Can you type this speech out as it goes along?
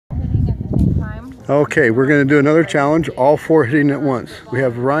Okay, we're going to do another challenge, all four hitting at once. We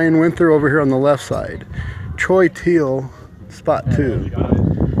have Ryan Winther over here on the left side, Troy Teal, spot 2,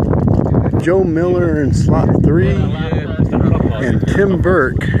 Joe Miller in slot 3, and Tim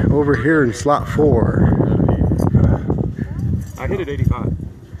Burke over here in slot 4. I hit it 85.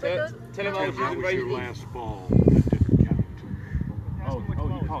 That was your last ball. That didn't count. Oh, you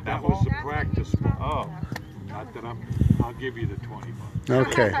called That was the practice ball. Oh. Not that I'll give you the 20 bucks.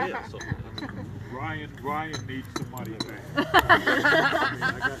 Okay. Ryan needs the money back.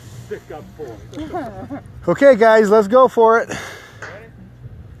 I got to stick up for it. Okay, guys, let's go for it.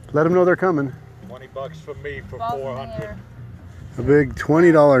 Let them know they're coming. 20 bucks for me for 400. A big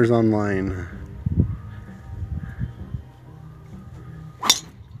 $20 online.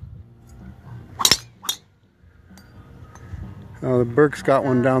 Oh, the Burke's got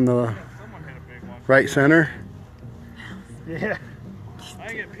one down the right center. Yeah.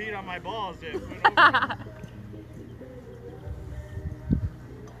 I get peed on my balls, dude. Oops,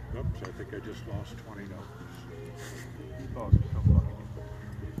 I think I just lost $20. Oh, it's so fucking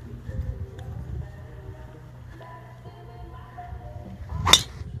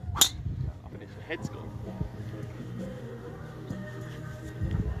good. His head's going.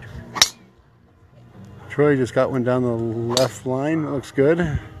 Troy just got one down the left line. It looks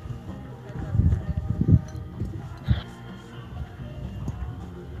good.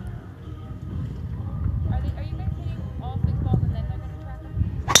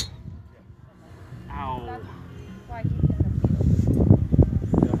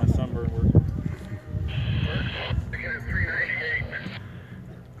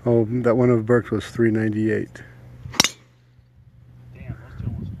 Oh, that one of Burke's was 398. Damn, those two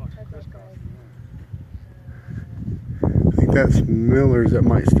almost fucking crisscrossed. I think that's Miller's that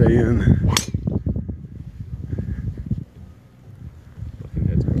might stay in. Fucking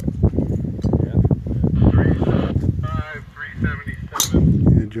head's Yeah.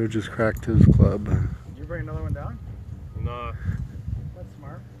 377. Yeah, Joe just cracked his club. Did you bring another one down? No. That's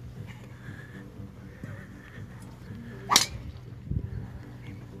smart.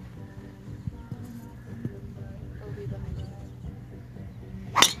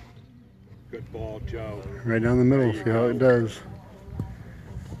 Good ball, Joe. Right down the middle, see how it does.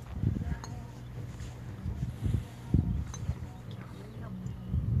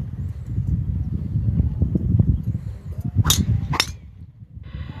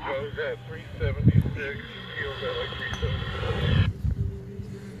 Joe's at 376. Teal's at like 377.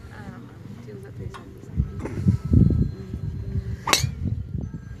 Teal's at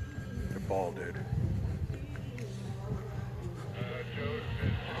 377. The ball, dude. Joe's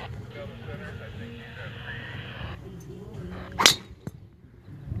been down the center. I think he's at 3.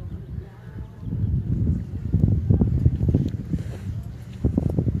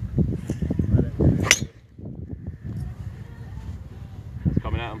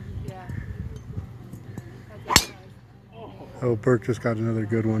 Coming at him. Yeah. Oh, Burke just got another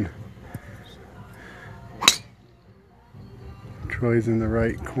good one. Troy's in the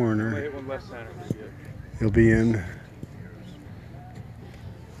right I corner. hit one left center. He'll be in.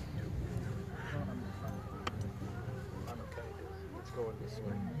 Let's go this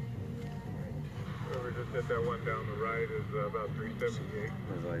way. Whoever just hit that one down the right is about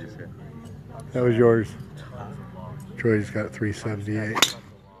 378. That was yours. Troy's got 378.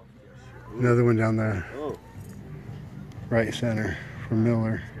 Another one down the right center from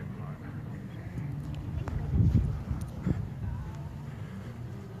Miller.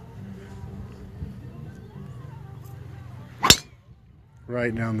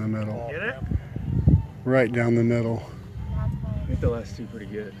 Right down the middle. Get it? Right down the middle. I think the last two pretty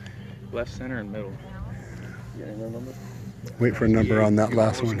good. Left center and middle. You got another number? Wait for a number on that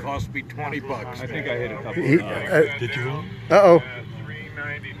last Almost one. cost me 20 bucks. I think I hit a couple. Did you? Uh-oh.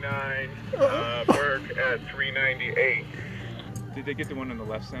 399. Burke at 398. Did they get the one in the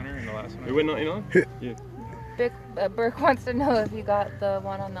left center in the last one? We went on? Yeah. Burke wants to know if you got the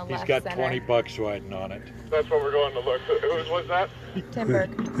one on the He's left got center. 20 bucks riding on it. That's what we're going to look. Whose was that? Tim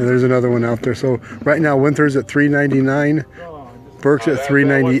Burke. And there's another one out there. So right now Winther's at 399. Burke's at That one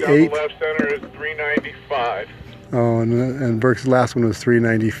down 398. the left center is 395. Oh, and Burke's last one was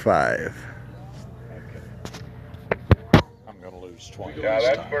 395. I'm going to lose 20 Yeah, this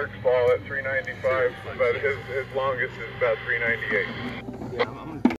that's time. Burke's ball at 395, but his longest is about 398. Yeah, I'm